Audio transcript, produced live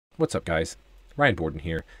What's up, guys? Ryan Borden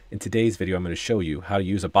here. In today's video, I'm going to show you how to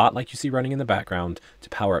use a bot like you see running in the background to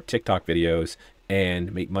power up TikTok videos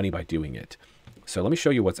and make money by doing it. So let me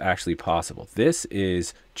show you what's actually possible. This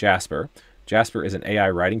is Jasper. Jasper is an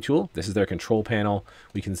AI writing tool. This is their control panel.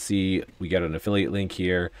 We can see we get an affiliate link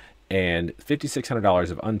here and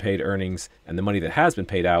 $5,600 of unpaid earnings, and the money that has been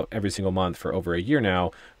paid out every single month for over a year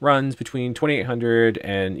now runs between $2,800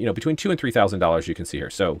 and between $2,000 and $3,000. You can see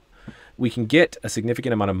here. So we can get a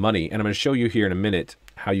significant amount of money, and I'm going to show you here in a minute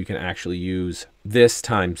how you can actually use this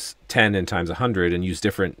times 10 and times 100 and use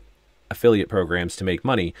different affiliate programs to make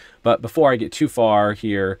money. But before I get too far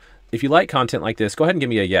here, if you like content like this, go ahead and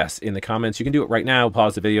give me a yes in the comments. You can do it right now,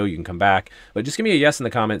 pause the video, you can come back, but just give me a yes in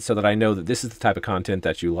the comments so that I know that this is the type of content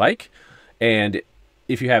that you like. And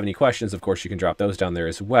if you have any questions, of course, you can drop those down there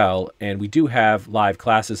as well. And we do have live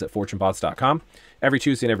classes at fortunebots.com every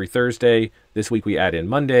Tuesday and every Thursday. This week we add in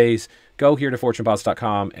Mondays. Go here to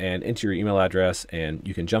fortunebots.com and enter your email address, and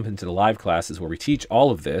you can jump into the live classes where we teach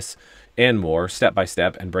all of this and more step by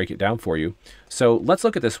step and break it down for you. So let's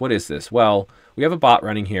look at this. What is this? Well, we have a bot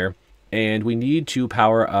running here, and we need to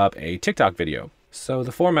power up a TikTok video. So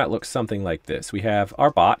the format looks something like this. We have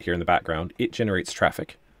our bot here in the background. It generates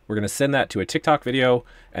traffic. We're going to send that to a TikTok video,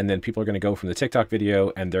 and then people are going to go from the TikTok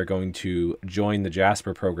video and they're going to join the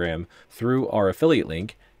Jasper program through our affiliate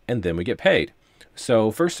link, and then we get paid.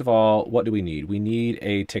 So first of all, what do we need? We need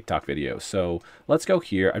a TikTok video. So let's go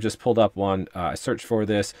here. I've just pulled up one. I searched for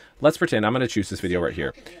this. Let's pretend I'm going to choose this video right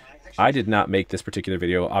here. I did not make this particular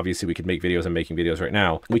video. Obviously, we could make videos. I'm making videos right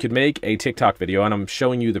now. We could make a TikTok video, and I'm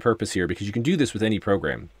showing you the purpose here because you can do this with any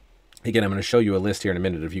program. Again, I'm going to show you a list here in a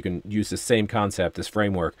minute if you can use the same concept, this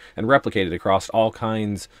framework, and replicate it across all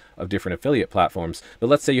kinds of different affiliate platforms. But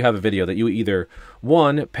let's say you have a video that you either,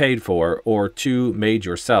 one, paid for, or two, made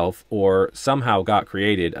yourself, or somehow got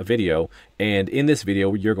created a video, and in this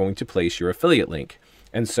video, you're going to place your affiliate link.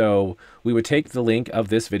 And so we would take the link of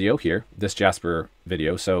this video here, this Jasper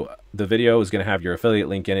video. So the video is going to have your affiliate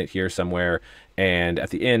link in it here somewhere. And at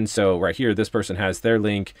the end, so right here, this person has their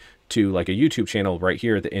link to like a YouTube channel. Right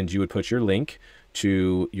here at the end, you would put your link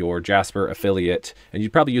to your Jasper affiliate, and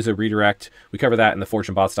you'd probably use a redirect. We cover that in the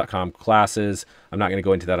fortunebots.com classes. I'm not going to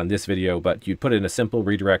go into that on this video, but you'd put in a simple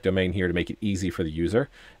redirect domain here to make it easy for the user.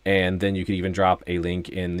 And then you could even drop a link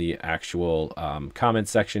in the actual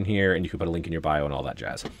comments section here, and you could put a link in your bio and all that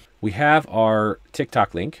jazz. We have our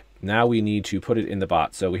TikTok link. Now we need to put it in the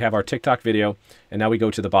bot. So we have our TikTok video, and now we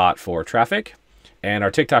go to the bot for traffic. And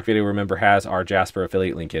our TikTok video, remember, has our Jasper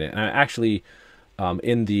affiliate link in it. And actually,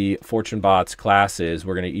 in the Fortune Bots classes,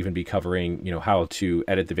 we're going to even be covering, how to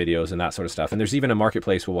edit the videos and that sort of stuff. And there's even a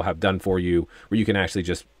marketplace where we'll have done for you, where you can actually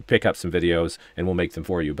just pick up some videos and we'll make them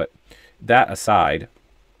for you. But that aside,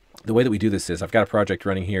 the way that we do this is I've got a project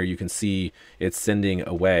running here. You can see it's sending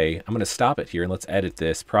away. I'm going to stop it here and let's edit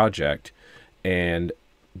this project and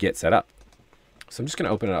get set up. So I'm just going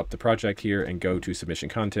to open up the project here and go to submission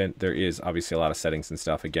content. There is obviously a lot of settings and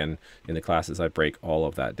stuff. Again, in the classes, I break all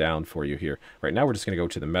of that down for you here. Right now, we're just going to go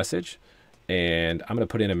to the message, and I'm going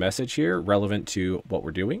to put in a message here relevant to what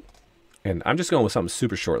we're doing. And I'm just going with something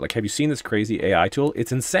super short. Like, have you seen this crazy AI tool?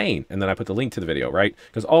 It's insane. And then I put the link to the video, right?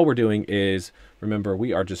 Because all we're doing is, remember,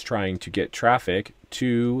 we are just trying to get traffic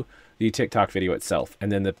to the TikTok video itself.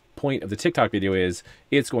 And then the point of the TikTok video is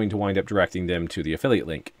it's going to wind up directing them to the affiliate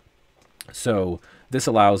link. So this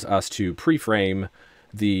allows us to pre-frame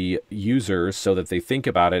the users so that they think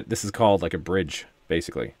about it. This is called like a bridge,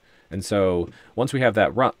 basically. And so once we have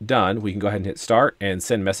that done, we can go ahead and hit start and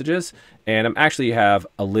send messages. And I'm actually have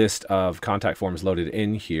a list of contact forms loaded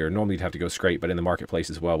in here. Normally you'd have to go straight, but in the marketplace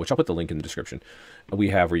as well, which I'll put the link in the description.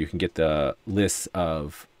 We have where you can get the lists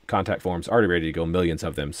of contact forms already ready to go, millions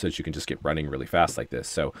of them, so that you can just get running really fast like this.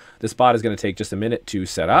 So this bot is going to take just a minute to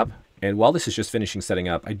set up. And while this is just finishing setting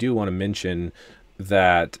up, I do want to mention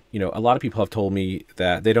that, a lot of people have told me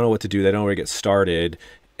that they don't know what to do. They don't know where to get started.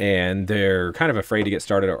 And they're kind of afraid to get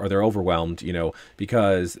started, or they're overwhelmed,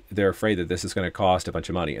 because they're afraid that this is going to cost a bunch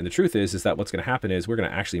of money. And the truth is that what's going to happen is we're going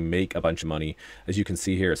to actually make a bunch of money, as you can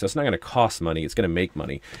see here. So it's not going to cost money. It's going to make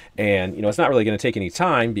money. And, it's not really going to take any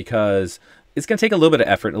time because it's going to take a little bit of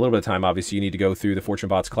effort and a little bit of time. Obviously, you need to go through the Fortune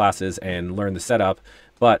Bots classes and learn the setup.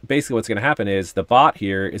 But basically what's going to happen is the bot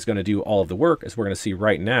here is going to do all of the work, as we're going to see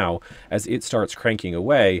right now as it starts cranking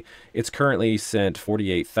away. It's currently sent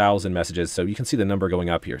 48,000 messages. So you can see the number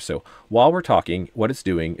going up here. So while we're talking, what it's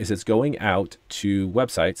doing is it's going out to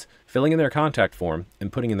websites, filling in their contact form,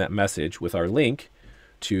 and putting in that message with our link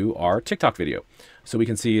to our TikTok video. So we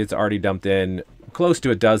can see it's already dumped in close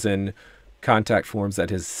to a dozen contact forms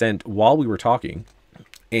that has sent while we were talking.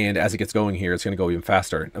 And as it gets going here, it's going to go even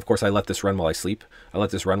faster. Of course, I let this run while I sleep. I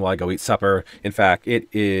let this run while I go eat supper. In fact, it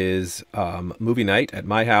is movie night at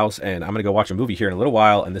my house, and I'm going to go watch a movie here in a little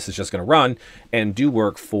while, and this is just going to run and do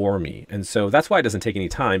work for me. And so that's why it doesn't take any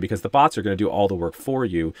time, because the bots are going to do all the work for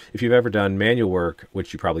you. If you've ever done manual work,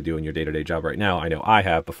 which you probably do in your day-to-day job right now, I know I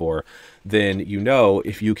have before, then you know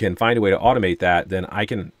if you can find a way to automate that, then I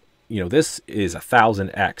can, you know, this is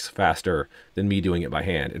 1000x faster than me doing it by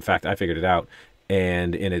hand. In fact, I figured it out.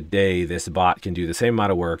 And in a day, this bot can do the same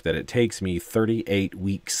amount of work that it takes me 38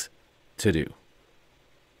 weeks to do.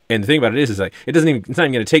 And the thing about it is like, it's not even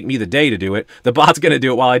going to take me the day to do it. The bot's going to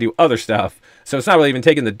do it while I do other stuff. So it's not really even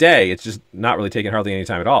taking the day. It's just not really taking hardly any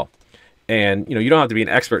time at all. And, you know, you don't have to be an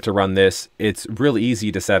expert to run this. It's really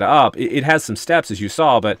easy to set up. It has some steps, as you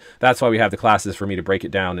saw, but that's why we have the classes for me to break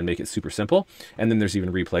it down and make it super simple. And then there's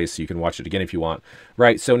even replays, so you can watch it again if you want.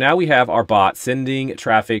 Right, so now we have our bot sending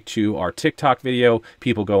traffic to our TikTok video.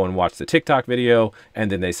 People go and watch the TikTok video, and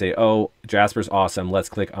then they say, oh, Jasper's awesome. Let's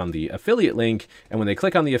click on the affiliate link. And when they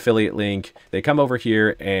click on the affiliate link, they come over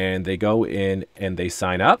here and they go in and they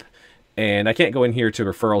sign up. And I can't go in here to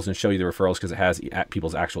referrals and show you the referrals because it has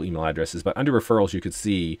people's actual email addresses. But under referrals, you could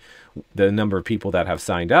see the number of people that have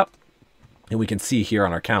signed up. And we can see here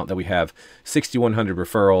on our count that we have 6,100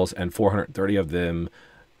 referrals and 430 of them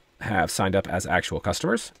have signed up as actual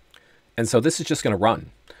customers. And so this is just going to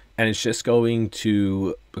run. And it's just going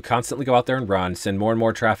to constantly go out there and run, send more and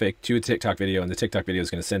more traffic to a TikTok video. And the TikTok video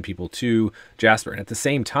is going to send people to Jasper. And at the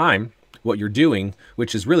same time, what you're doing,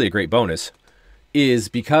 which is really a great bonus, is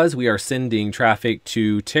because we are sending traffic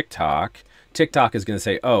to TikTok, TikTok is going to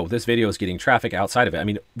say, oh, this video is getting traffic outside of it. I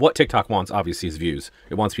mean, what TikTok wants, obviously, is views.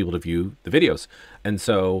 It wants people to view the videos. And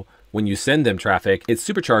so when you send them traffic, it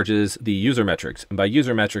supercharges the user metrics. And by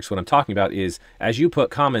user metrics, what I'm talking about is as you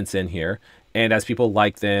put comments in here, and as people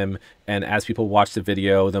like them, and as people watch the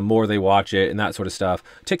video, the more they watch it and that sort of stuff,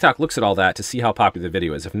 TikTok looks at all that to see how popular the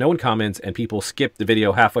video is. If no one comments and people skip the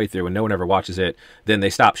video halfway through and no one ever watches it, then they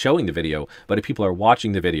stop showing the video. But if people are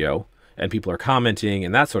watching the video and people are commenting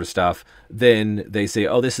and that sort of stuff, then they say,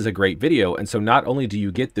 oh, this is a great video. And so not only do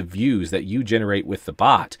you get the views that you generate with the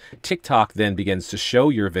bot, TikTok then begins to show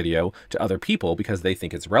your video to other people because they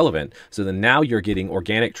think it's relevant. So then now you're getting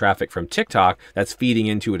organic traffic from TikTok that's feeding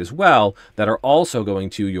into it as well, that are also going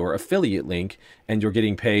to your affiliate link, and you're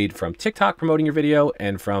getting paid from TikTok promoting your video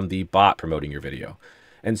and from the bot promoting your video.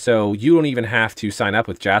 And so you don't even have to sign up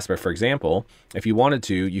with Jasper. For example, if you wanted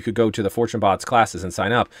to, you could go to the Fortune Bots classes and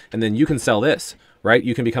sign up, and then you can sell this, right?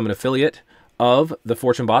 You can become an affiliate of the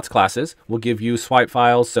Fortune Bots classes. We'll give you swipe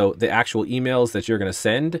files, so the actual emails that you're going to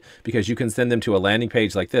send, because you can send them to a landing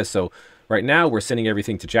page like this. So right now we're sending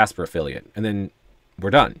everything to Jasper affiliate, and then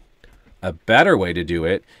we're done. A better way to do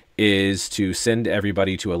it is to send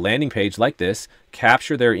everybody to a landing page like this,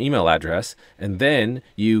 capture their email address, and then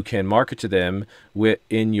you can market to them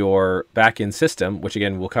in your back-end system, which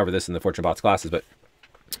again, we'll cover this in the Fortune Bots classes, but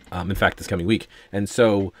in fact, this coming week. And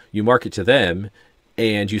so you market to them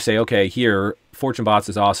and you say, okay, here, Fortune Bots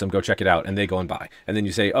is awesome, go check it out, and they go and buy. And then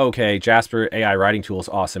you say, okay, Jasper AI writing tool is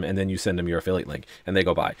awesome, and then you send them your affiliate link, and they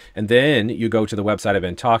go buy. And then you go to the website I've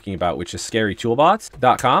been talking about, which is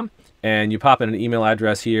scarytoolbots.com, and you pop in an email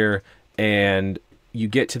address here, and you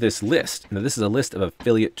get to this list. Now, this is a list of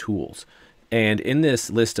affiliate tools. And in this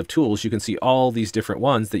list of tools, you can see all these different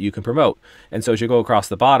ones that you can promote. And so as you go across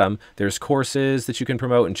the bottom, there's courses that you can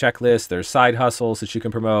promote and checklists. There's side hustles that you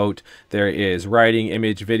can promote. There is writing,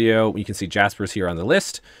 image, video. You can see Jasper's here on the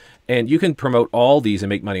list. And you can promote all these and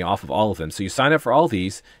make money off of all of them. So you sign up for all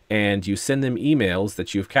these and you send them emails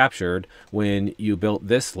that you've captured when you built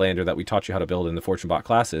this lander that we taught you how to build in the Fortune Bot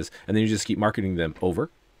classes. And then you just keep marketing them over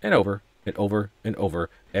and over and over and over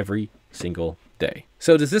every single day.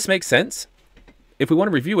 So does this make sense? If we want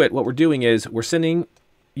to review it, what we're doing is we're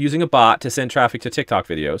using a bot to send traffic to TikTok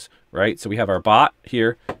videos, right? So we have our bot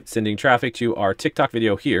here sending traffic to our TikTok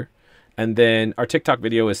video here. And then our TikTok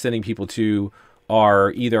video is sending people to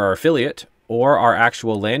either our affiliate or our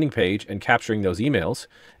actual landing page and capturing those emails.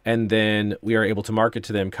 And then we are able to market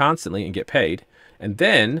to them constantly and get paid. And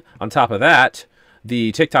then on top of that,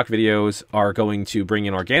 the TikTok videos are going to bring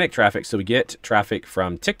in organic traffic. So we get traffic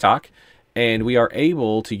from TikTok, and we are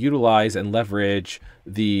able to utilize and leverage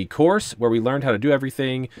the course where we learned how to do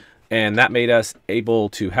everything. And that made us able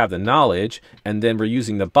to have the knowledge. And then we're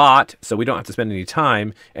using the bot, so we don't have to spend any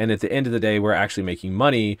time. And at the end of the day, we're actually making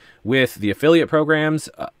money with the affiliate programs,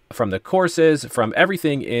 from the courses, from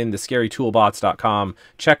everything in the scarytoolbots.com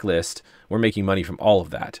checklist. We're making money from all of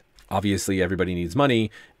that. Obviously, everybody needs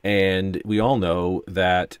money. And we all know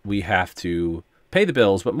that we have to pay the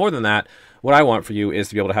bills. But more than that, what I want for you is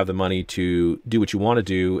to be able to have the money to do what you want to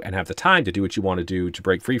do and have the time to do what you want to do, to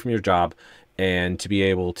break free from your job and to be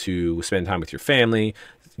able to spend time with your family,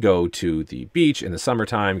 go to the beach in the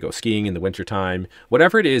summertime, go skiing in the wintertime,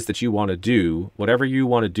 whatever it is that you want to do, whatever you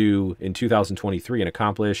want to do in 2023 and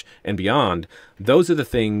accomplish and beyond, those are the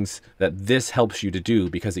things that this helps you to do,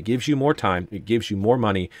 because it gives you more time, it gives you more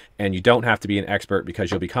money, and you don't have to be an expert, because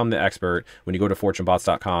you'll become the expert when you go to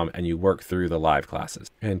fortunebots.com and you work through the live classes.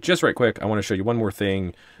 And just right quick, I want to show you one more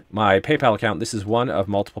thing. My PayPal account, this is one of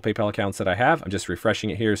multiple PayPal accounts that I have. I'm just refreshing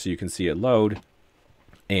it here so you can see it load.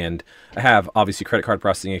 And I have obviously credit card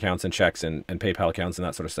processing accounts and checks and PayPal accounts and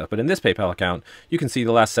that sort of stuff. But in this PayPal account, you can see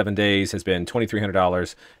the last 7 days has been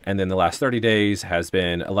 $2,300. And then the last 30 days has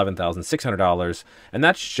been $11,600. And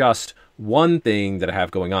that's just one thing that I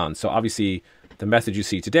have going on. So obviously the method you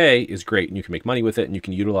see today is great and you can make money with it and you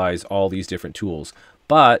can utilize all these different tools.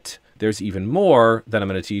 But there's even more that I'm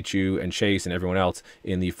going to teach you and Chase and everyone else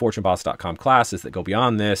in the fortunebots.com classes that go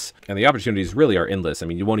beyond this. And the opportunities really are endless. I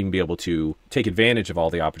mean, you won't even be able to take advantage of all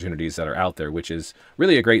the opportunities that are out there, which is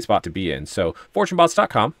really a great spot to be in. So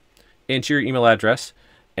fortunebots.com, enter your email address,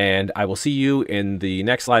 and I will see you in the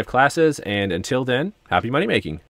next live classes. And until then, happy money making.